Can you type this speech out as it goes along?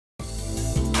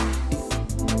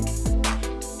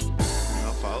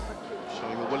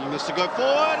Wants to go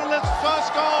forward, and that's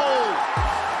first goal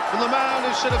from the man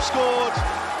who should have scored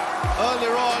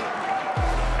earlier on,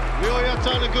 Ryoya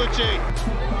Taniguchi.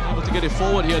 Able to get it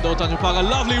forward here though, Tanjong Pagar.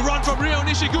 Lovely run from Reo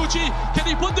Nishiguchi. Can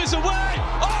he put this away?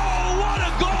 Oh, what a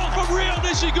goal from Reo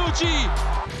Nishiguchi!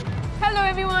 Hello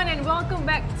everyone and welcome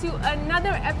back to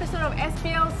another episode of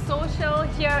SPL Social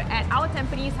here at our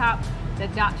Tampines Hub, the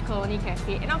Dutch Colony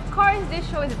Cafe. And of course, this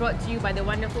show is brought to you by the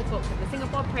wonderful folks at the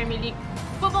Singapore Premier League,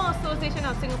 Football Association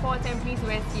of Singapore, Tampines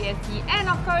West CSC, and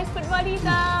of course,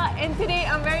 Footballita. And today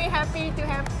I'm very happy to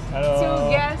have two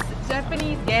guests,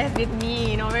 Japanese guests with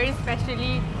me, very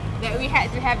specially that we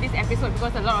had to have this episode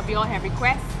because a lot of you all have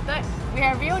requested. We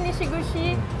have Reo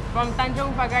Nishiguchi from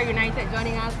Tanjong Pagar United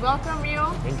joining us. Welcome,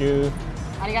 Reo. Thank you.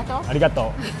 Arigato.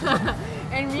 Arigato.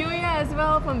 And Ryoya as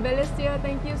well from Balestier.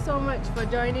 Thank you so much for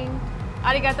joining.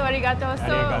 Arigato, arigato.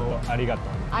 So, arigato.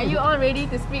 Are you all ready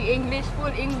to speak English, full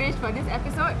English for this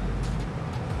episode?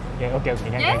 Okay.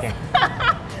 Yes?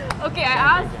 Okay, I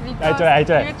asked because I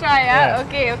try. You try, yeah?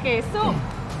 Okay. So,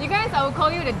 you guys, I will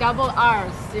call you the double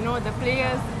R's. The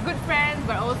players, good friends,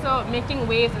 but also making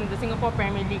waves in the Singapore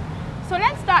Premier League. So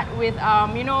let's start with,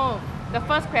 the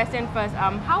first question first.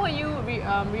 How are you,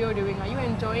 Reo, doing? Are you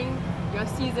enjoying your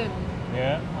season?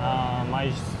 Yeah,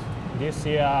 this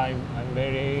year I'm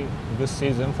very good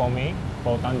season for me,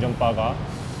 for Tanjong Pagar.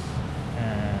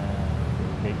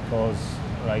 Because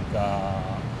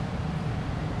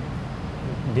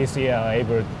this year I'm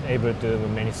able to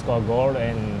many score goal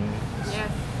and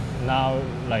yes. now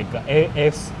AFC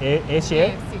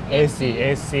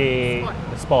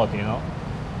sport,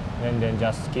 and then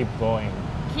just keep going.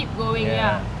 Keep going,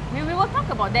 yeah. We will talk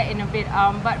about that in a bit.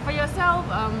 But for yourself,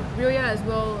 Ryoya as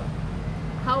well,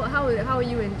 how are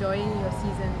you enjoying your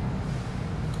season?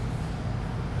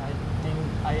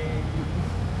 I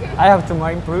think I have to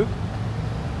improve.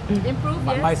 Improve,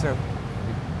 yes. Myself,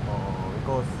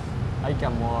 because I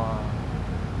can more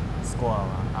score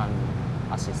and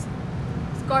assist.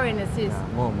 Score and assist.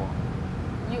 Yeah, more.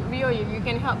 Reo, you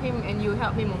can help him and you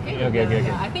help him, okay? Okay.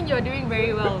 I think you're doing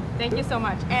very well. Thank you so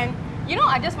much. And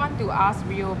I just want to ask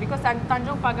Reo, because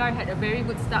Tanjong Pagar had a very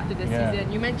good start to the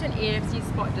season. You mentioned AFC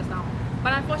Sport just now.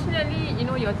 But unfortunately,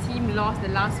 your team lost the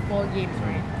last 4 games,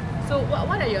 right? So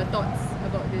what are your thoughts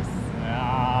about this?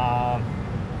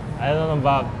 I don't know,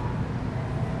 but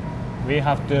we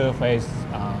have to face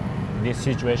this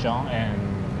situation and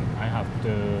I have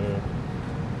to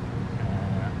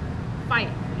fight.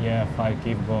 Yeah, fight,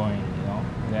 keep going,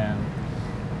 Then,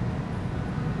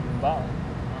 but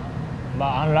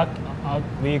unlucky.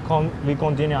 We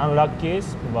continue unlucky,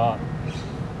 but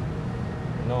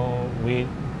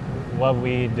what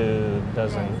we do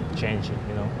doesn't change it,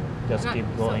 Just keep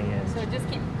going. So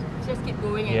just keep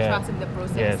going and trust in the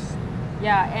process. Yes.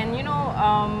 Yeah, and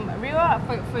Reo,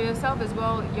 for yourself as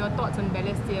well, your thoughts on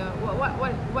Balestier.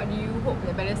 What do you hope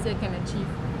that Balestier can achieve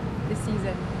this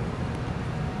season?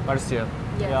 Balestier.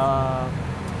 Yes. Yeah.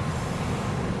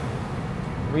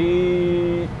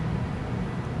 We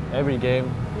every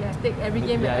game. Yeah, take every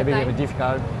game at a every time. game a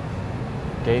difficult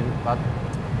game, but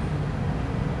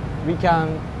we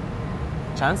can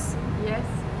chance. Yes.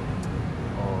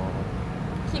 Or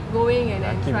Keep going and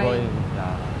then keep try. going.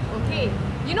 Yeah. Okay.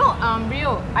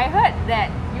 Reo, I heard that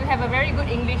you have a very good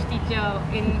English teacher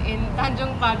in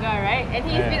Tanjong Pagar, right? And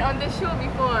he's been on the show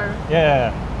before.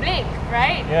 Yeah. Blake,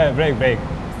 right? Yeah, break.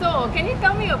 So, can you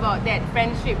tell me about that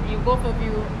friendship, both of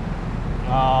you?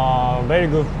 Very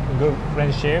good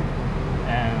friendship,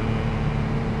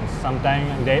 and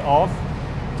sometimes day off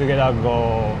together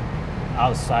go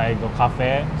outside, go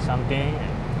cafe, something.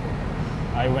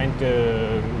 I went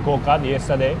to go-kart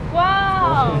yesterday.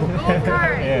 Wow,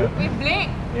 go-kart Yeah. with Blake.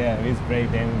 Yeah, with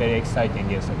Blake, then very exciting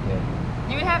yesterday.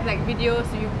 Do you have videos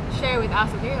you share with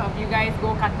us, okay, of you guys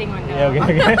go-karting on the... Yeah,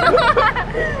 okay.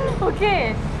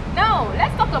 Okay. Now,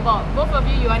 let's talk about both of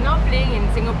you. You are now playing in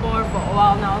Singapore for a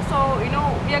while now. So, we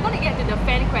are going to get to the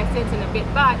fan questions in a bit.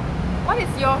 But what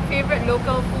is your favorite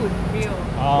local food, Reo?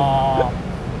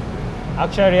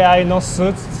 Actually, I not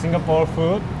suit Singapore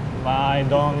food, but I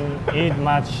don't eat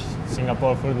much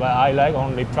Singapore food. But I like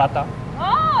only prata.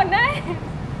 Oh, nice.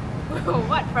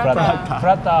 What prata?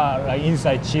 Prata, like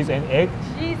inside cheese and egg.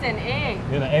 Cheese and egg.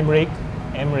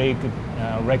 Emmerich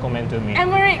recommend to me.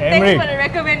 Emmerich, thanks for the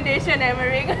recommendation,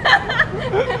 Emmerich.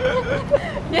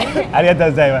 Arigatou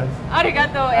gozaimasu.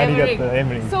 Arigato, Emmerich. Arigato,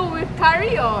 Emmerich. So with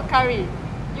curry or curry?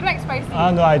 You like spicy?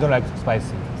 No, I don't like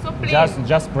spicy. So plain?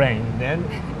 Just plain. Then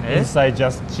inside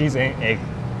just cheese and egg.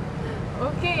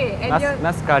 Okay, and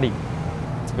Nas curry.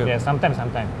 It's good. Yeah, sometimes.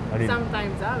 Really.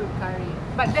 Sometimes with curry.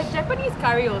 But there's Japanese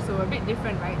curry also, a bit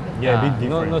different, right? Yeah, a bit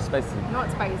different. No spicy.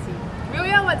 Not spicy.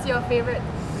 Ryoya, what's your favorite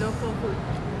local food?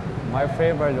 My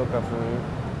favorite local food,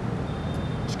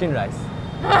 chicken rice.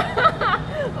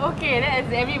 Okay, that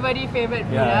is everybody's favorite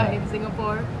food in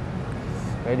Singapore.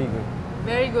 Very good.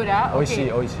 Very good, okay.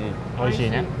 Oishi. Oishi,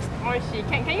 ne? Oishi.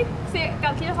 Can you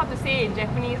teach us how to say in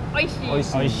Japanese? Oishi.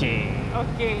 Oishi.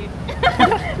 Okay.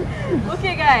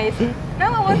 Okay, guys.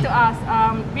 Now I want to ask.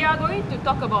 We are going to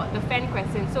talk about the fan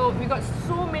questions. So we got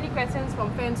so many questions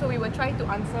from fans. So we will try to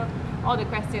answer all the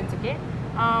questions. Okay.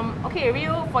 Okay,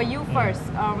 Reo, for you first.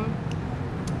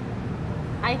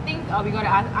 I think we gotta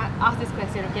ask this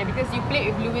question, okay? Because you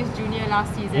played with Louis Jr.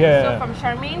 last season. Yeah. So from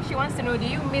Charmaine, she wants to know: do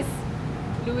you miss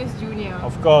Louis Jr.?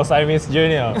 Of course, I miss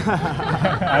Junior.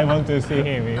 I want to see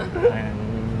him, and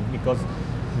because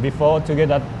before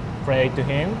together play to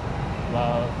him,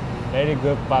 very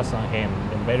good person him,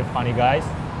 very funny guys.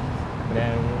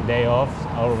 Then day off,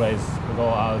 always go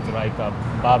out like a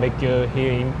barbecue.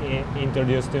 He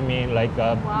introduced to me like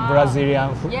a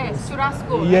Brazilian food. Yes,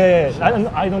 churrasco. Yeah, right?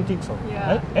 I don't think so.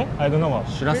 Yeah. I don't know what.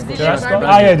 Churrasco. Brazilian barbecue.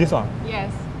 Ah, yeah, this one.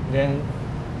 Yes. Then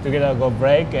together go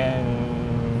break and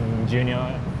Junior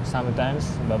sometimes,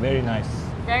 but very nice.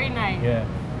 Very nice. Yeah.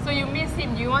 So you miss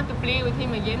him. Do you want to play with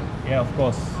him again? Yeah, of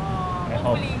course. I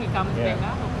hope. Hopefully he comes Yeah.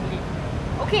 back. Hopefully.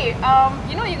 Okay.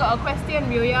 You know you got a question,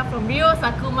 Ryoya, from Reo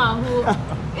Sakuma, who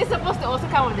is supposed to also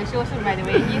come on the show soon, by the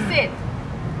way. He said,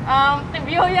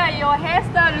 Ryoya, your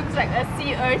hairstyle looks like a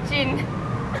sea urchin.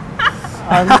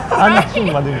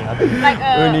 What do you mean? Like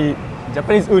a Uni.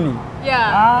 Japanese uni.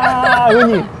 yeah. Ah,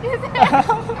 uni.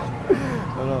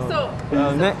 So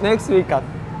Next week cut.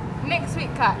 next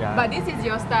week cut. Yeah. But this is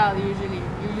your style usually.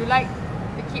 You like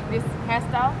to keep this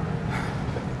hairstyle?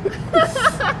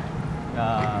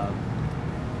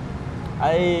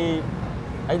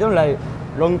 I don't like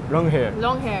long hair.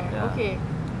 Long hair. Yeah. Okay.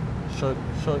 Short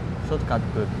cut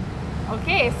good.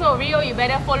 Okay, so Reo, you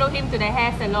better follow him to the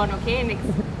hair salon, okay,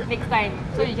 next time,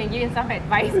 so you can give him some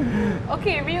advice.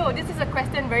 Okay, Reo, this is a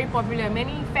question very popular.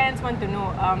 Many fans want to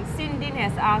know. Sindin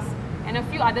has asked, and a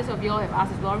few others of you all have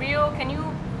asked as well. Reo,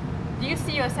 do you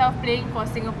see yourself playing for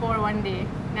Singapore one day,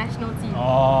 national team?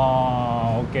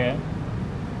 Oh, okay.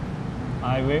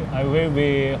 I will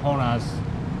be honest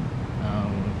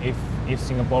if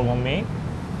Singapore want me,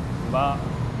 but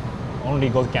only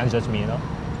God can judge me, you know.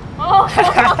 Oh.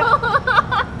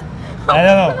 I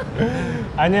don't know.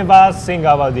 I never think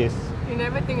about this. You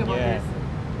never think about Yeah. this.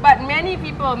 But many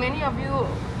people, many of you,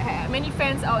 many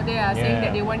fans out there are saying Yeah.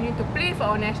 that they want you to play for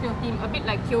our national team, a bit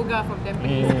like Kyoga from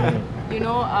Tampines. You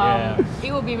know,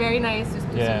 it would be very nice to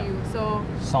Yeah. see you. So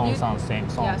Song do you- sounds same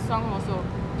song. Yeah, song also.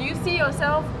 Do you see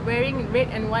yourself wearing red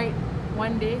and white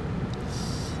one day?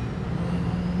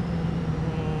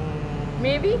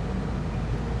 Maybe?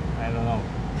 I don't know.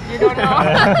 You don't know?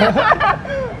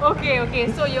 Okay,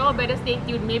 so you all better stay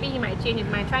tuned. Maybe he might change his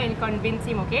mind. Try and convince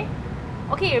him, okay?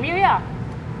 Okay, Ryoya,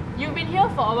 you've been here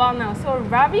for a while now. So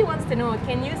Ravi wants to know,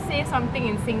 can you say something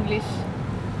in Singlish?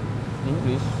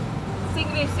 English.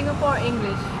 Singlish, Singapore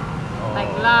English.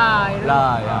 Like la, you know?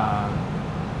 La, yeah.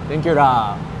 Thank you,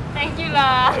 La. Thank you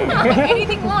la.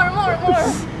 Anything more.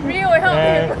 Reo, help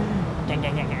him.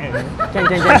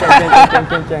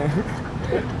 Can.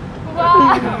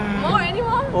 Wow. More, any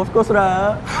more? Of course,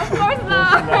 La. Of course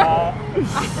la.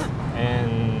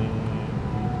 And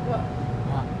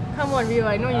Come on, Reo,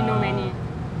 I know you know many.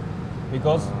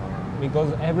 because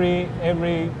every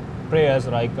players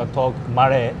like talk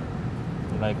Malay,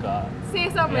 like Say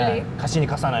some Malay. kasi ni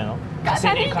kasana, no? Kat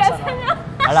sana, kat sana.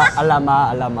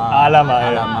 Alama.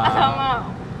 Alamak.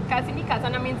 Kat sini, kat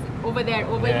sana means over there,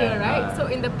 over Yeah. here, right? So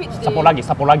in the pitch, they... Sapo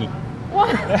lagi. Wow.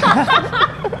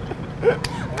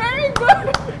 Very good.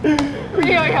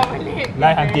 Reo, you're Malay.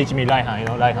 Laihan teach me Laihan, you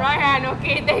know Laihan. Raihan,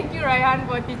 okay. Thank you, Raihan,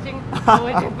 for teaching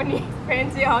our Japanese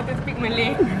friends here how to speak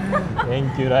Malay.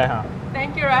 Thank you Laihan.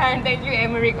 Thank you, Raihan. Thank you,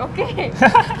 Emmerich. Okay.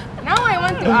 Now I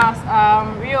want to ask,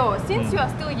 Reo, since you are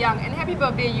still young, and happy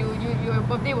birthday, your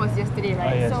birthday was yesterday,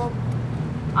 right? yes. So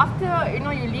after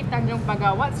you leave Tanjong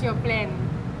Pagar, what's your plan?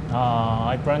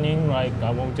 I planning like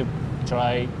I want to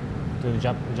try to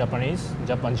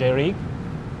Japan J League,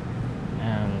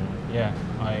 and yeah,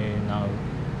 I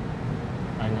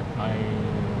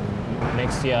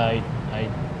next year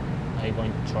I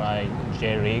going to try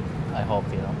J League. I hope,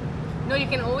 you know. No, you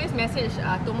can always message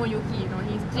Tomoyuki.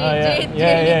 He's yeah. J3,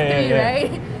 Yeah.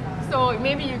 right? So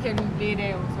maybe you can play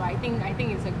there also. I think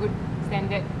it's a good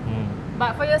standard.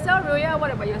 But for yourself, Ryoya,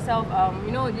 what about yourself?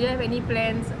 Do you have any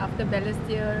plans after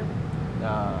Balestier?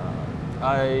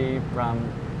 I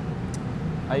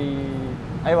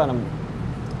want a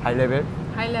high level.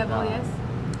 High level, yes.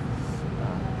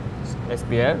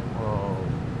 SPL or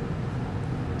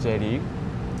J League.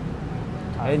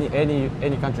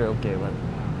 Any country okay, but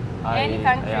Any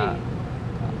country. Yeah,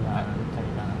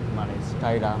 Thailand, Malaysia.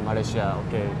 Thailand, Malaysia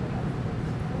okay.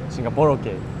 Singapore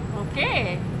okay.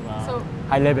 Okay. Wow. So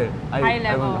High level. high I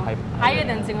level, want higher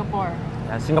than Singapore.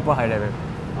 Yeah, Singapore high level.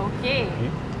 Okay.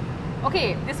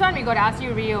 Okay, this one we got to ask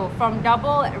you, Reo. From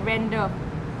double render,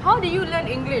 how do you learn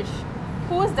English?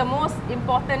 Who's the most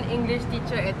important English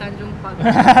teacher at Tanjong Pagar?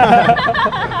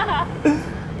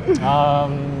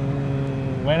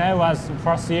 When I was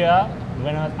first year,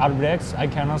 when I was at Rex, I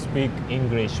cannot speak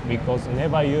English because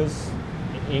never use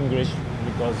English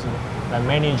because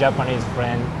many Japanese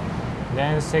friends.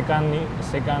 Then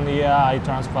second year, I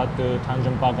transferred to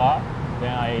Tanjong Pagar.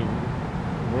 Then I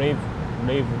live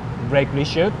break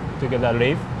shoot together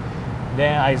live.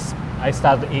 Then I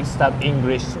start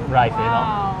English life, you know.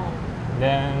 Wow.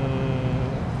 Then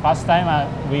first time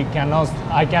I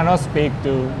cannot speak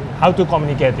to how to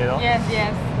communicate, you know. Yes,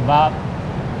 yes. But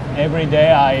every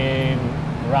day I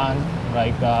run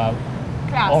like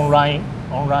Class. online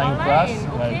Online, class.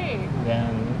 okay.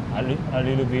 Then a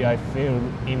little bit I feel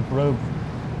improve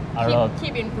a lot.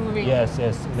 Keep improving. Yes.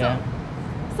 Then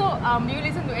So, do you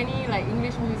listen to any like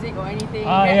English music or anything?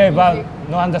 yeah, rap but music?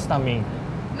 no understand me.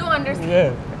 No understand.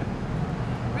 Yeah.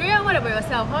 Ryoya, what about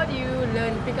yourself? How do you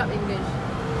pick up English?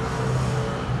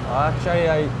 Actually,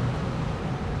 I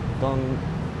don't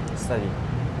study.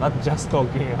 Not just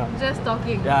talking. Just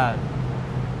talking. Yeah,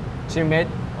 teammate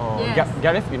or Yes.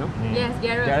 Gareth, you know. Yes,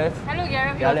 Gareth. Gareth. Hello,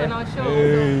 Gareth. He was on our show.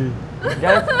 Hey.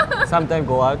 Gareth sometimes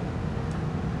go out,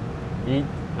 eat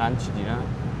lunch, dinner,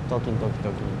 talking.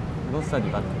 Don't study,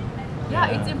 but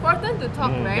Yeah, it's important to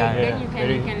talk, right? yeah, Then yeah. you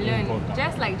Very can learn. important.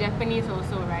 Just like Japanese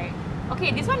also, right?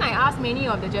 Okay, this one I asked many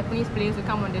of the Japanese players who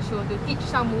come on the show to teach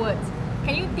some words.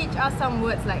 Can you teach us some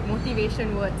words like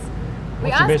motivation words?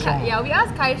 Motivation. We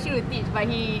asked Kaishi to teach, but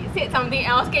he said something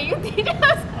else. Can you teach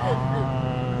us?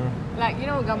 Like, you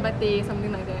know, gambate,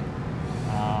 something like that.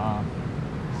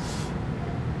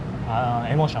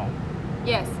 Emotion.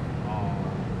 Yes.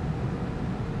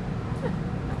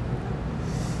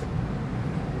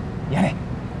 Yare.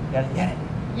 Yare?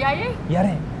 Yare.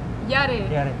 Yare. Yare.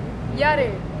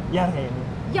 Yare. Yare.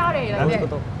 Yare, like that. こ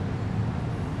と。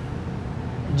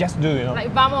 Just do, you know.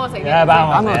 Like vamos, like Yeah, that.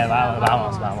 vamos.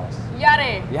 Vamos. Vamos.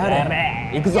 Yare. や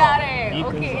れ。行くぞ。 Yare. 行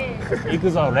くぞ。 Okay. 行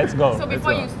くぞ。Let's go. So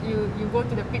before Let's you go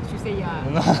to the pitch, you say yeah.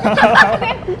 No.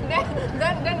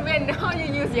 then when how you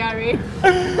use yare?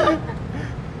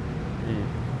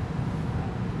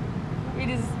 It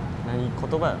is 何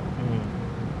言葉よ。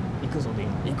行くぞでいい。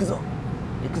行くぞ。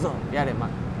行くぞ。やれま。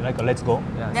 Like a let's go.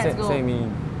 Yeah, Let's go. Say me.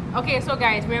 okay. So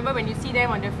guys, remember when you see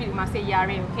them on the field, you must say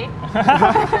yare, okay?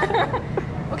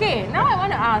 Okay. Now I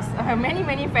want to ask many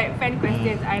fan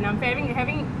questions, and I'm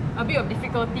having a bit of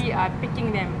difficulty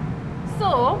picking them.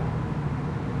 So,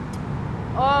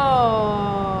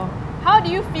 how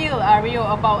do you feel, Reo,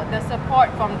 about the support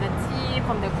from the team,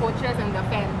 from the coaches, and the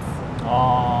fans?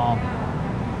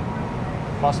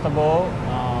 First of all,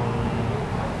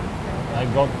 I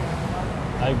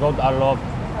got a lot of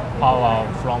power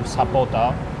from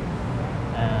supporter,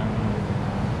 and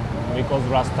because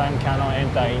last time cannot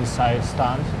enter inside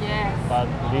stand, Yes. but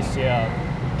this year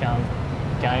can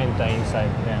enter inside.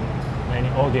 Then many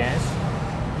audience,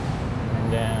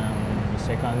 and then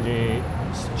secondly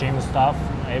team staff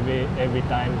every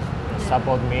time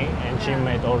support me, and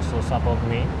teammate also support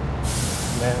me.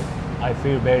 Then I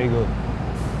feel very good.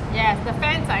 Yes, the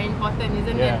fans are important,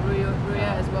 isn't Yeah. it,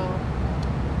 Ryoya as well?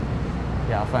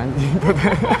 Yeah, fun.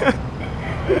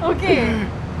 Okay.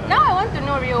 Now I want to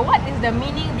know, Reo, what is the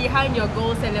meaning behind your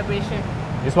goal celebration?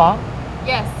 This one,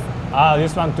 Yes.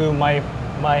 this one to my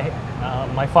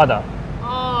father.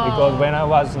 Oh. Because when I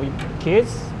was with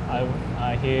kids,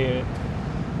 he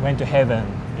went to heaven,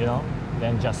 you know.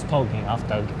 Then just talking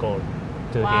after goal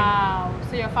to him. Wow.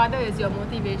 So your father is your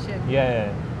motivation.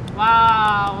 Yeah.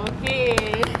 Wow. Okay.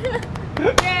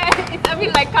 Yeah, it's a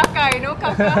bit like Kaka, you know,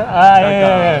 Kaka.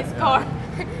 Yeah. He scored.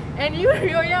 And you,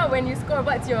 Ryoya, when you score,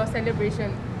 what's your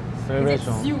celebration?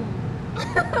 Celebration. Is it you?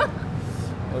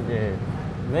 Okay.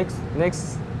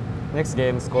 Next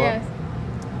game score. Yes.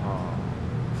 Oh.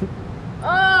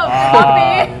 Oh,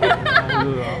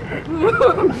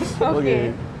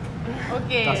 okay.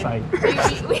 Okay. Kasai.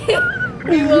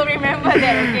 We will remember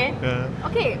that, okay?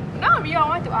 Okay, now Reo, I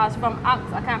want to ask from Ux,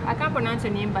 I can't pronounce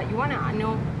your name, but you want to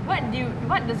know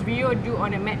what does Reo do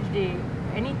on a match day?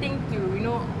 Anything to, you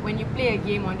know, when you play a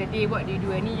game on the day, what do you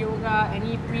do? Any yoga,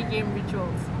 any pre-game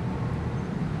rituals?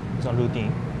 It's a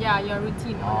routine. Yeah, your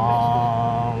routine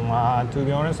on a match To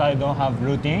be honest, I don't have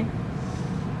routine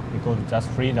because just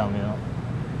freedom, you know.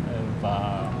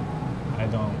 But I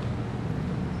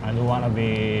don't want to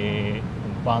be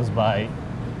bound by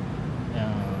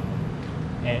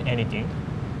anything.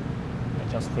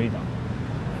 Just freedom.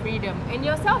 Freedom. And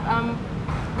yourself,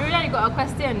 Ryoya, you got a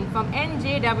question from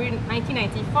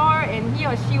NJW1994, and he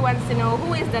or she wants to know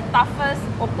who is the toughest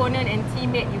opponent and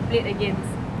teammate you played against?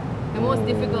 The most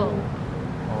difficult.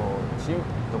 Team?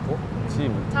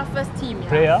 Team. Toughest team, yeah.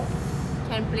 Player?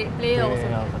 Can play player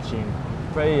also. Team.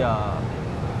 Player.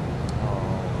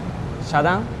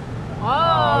 Shadan.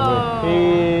 Oh.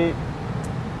 He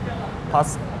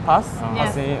pass, Yes.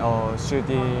 passing or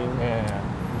shooting,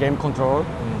 game control.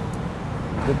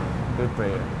 Good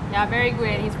player. Yeah, very good.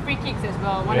 And his free kicks as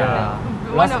well. One Yeah.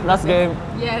 of the Last game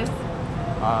Yes.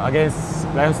 against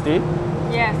Balestier,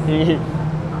 Yes. he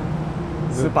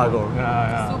super goal.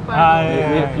 Super.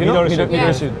 You know, middle shoot.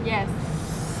 Yes. shoot. Yes.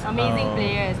 Amazing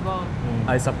player as well.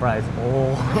 I surprised.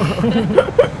 Oh.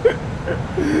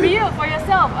 Ryo, for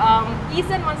yourself,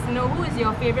 Ethan wants to know who is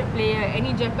your favorite player?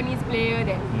 Any Japanese player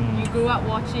that you grew up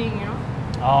watching, you know?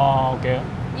 Oh, okay.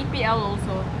 EPL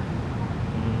also.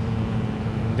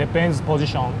 Depends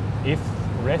position. If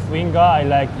left winger, I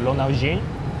like Ronaldinho.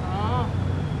 Oh.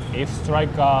 If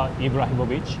striker,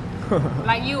 Ibrahimovic.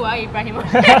 Like you, Ibrahim.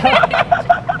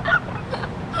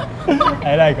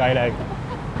 I like.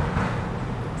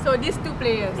 So these two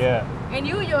players. Yeah. And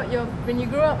you, your when you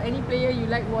grew up, any player you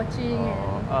like watching?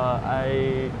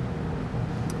 I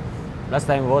last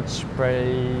time watch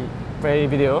play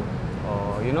video.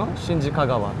 You know Shinji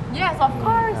Kagawa, Yes, of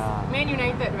course. Yeah. Man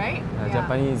United, right?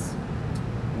 Japanese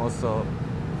most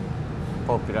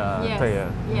popular Yes. player.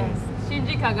 Yes.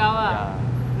 Shinji Kagawa. Yeah.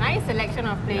 Nice selection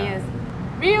of players.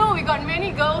 Ryo, we got many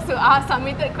girls who asked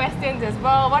submitted questions as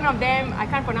well. One of them, I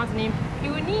can't pronounce the name.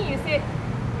 Yuni, you said,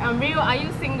 Ryo, are you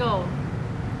single?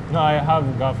 No, I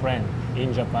have girlfriend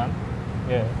in Japan.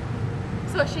 Yeah.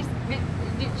 So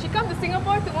did she come to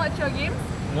Singapore to watch your games?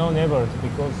 No, never,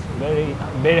 because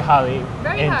very hard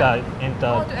Very enter hard.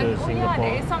 to Yeah, Singapore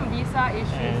there is some visa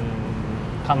issues. and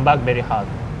come back very hard.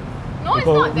 No, it's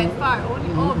because not that far. Only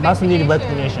must need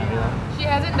vaccination, Yeah. you know. She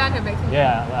hasn't done her vaccination.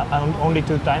 Yeah, only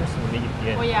 2 times.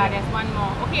 Yeah. Oh yeah, there's one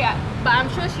more. Okay, but I'm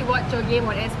sure she watched your game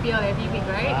on SPL every week,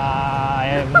 right?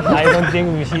 I don't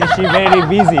think she very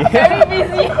busy. Very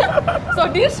busy. So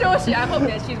this show, I hope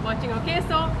that she's watching. Okay,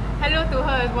 so hello to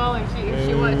her as well if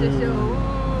she watches the show. Ooh.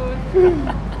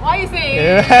 Why are you saying?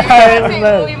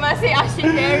 Yeah, We must say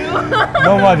Ashiteru.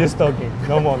 No more this talking.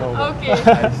 No more. Okay.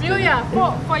 Ryoya,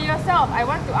 for yourself, I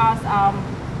want to ask.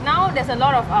 Now there's a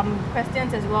lot of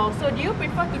questions as well. So do you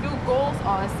prefer to do goals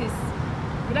or assists?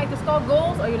 You like to score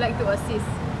goals or you like to assist?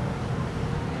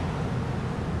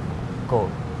 Goal.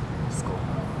 Score.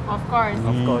 Of course.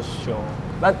 Of course. Sure.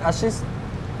 But assist.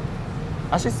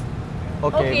 Okay,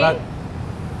 Okay. but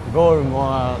goal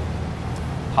more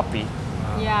happy.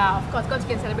 Yeah, of course, because you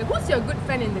can celebrate. Who's your good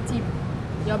friend in the team?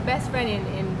 Your best friend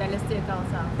in Balestier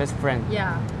Khalsa? Best friend.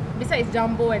 Yeah. Besides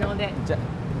Jumbo and all that.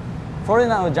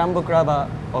 Foreigner Jumbo Club,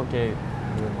 okay.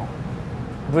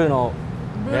 Bruno.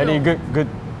 Very good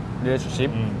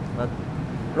relationship. But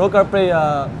local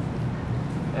player,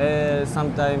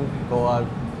 sometimes go out.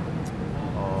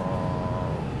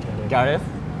 Gareth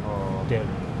or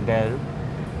Del.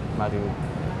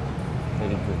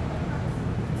 Very good.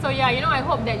 So yeah, I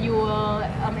hope that you will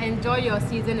enjoy your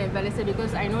season at Balestier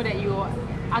because I know that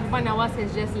Akbar Nawaz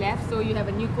has just left, so you have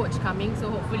a new coach coming. So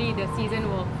hopefully the season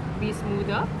will be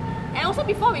smoother. And also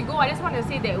before we go, I just want to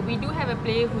say that we do have a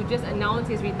player who just announced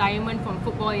his retirement from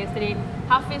football yesterday,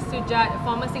 Hafiz Sujat,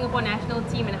 former Singapore national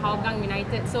team and Hougang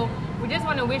United. So we just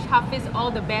want to wish Hafiz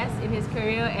all the best in his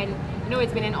career, and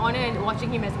it's been an honour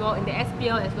watching him as well in the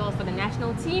SPL as well as for the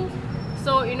national team.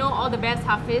 So all the best,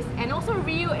 Hafiz. And also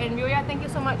Ryo and Ryoya, thank you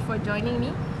so much for joining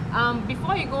me.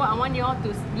 Before you go, I want you all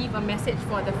to leave a message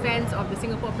for the fans of the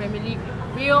Singapore Premier League.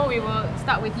 Ryo, we will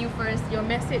start with you first. Your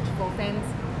message for fans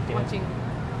watching.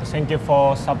 Thank you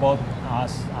for support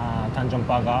us, Tanjong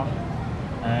Pagar.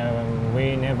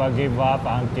 We never give up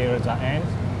until the end.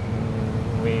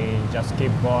 We just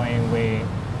keep going. We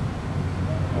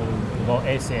go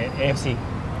AFC.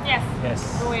 Yes.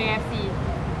 Go AFC.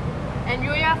 And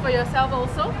Ryoya, for yourself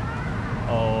also?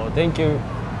 Thank you.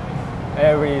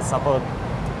 Every support.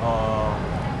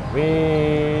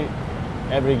 We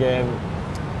every game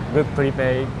good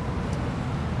prepaid.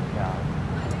 Yeah.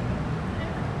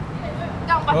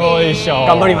 よいしょ。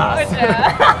頑張ります。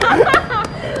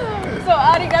 So,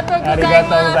 arigatou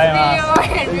gozaimasu, Ryo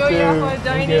and Ryoya for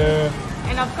joining.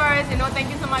 And of course, thank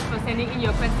you so much for sending in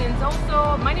your questions.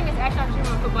 Also, my name is Asha from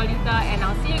Footballita, and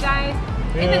I'll see you guys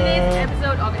in the next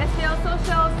episode of SPL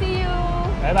Social. See you.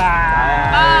 Bye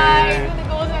bye. Bye. Do the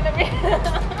goals and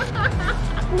the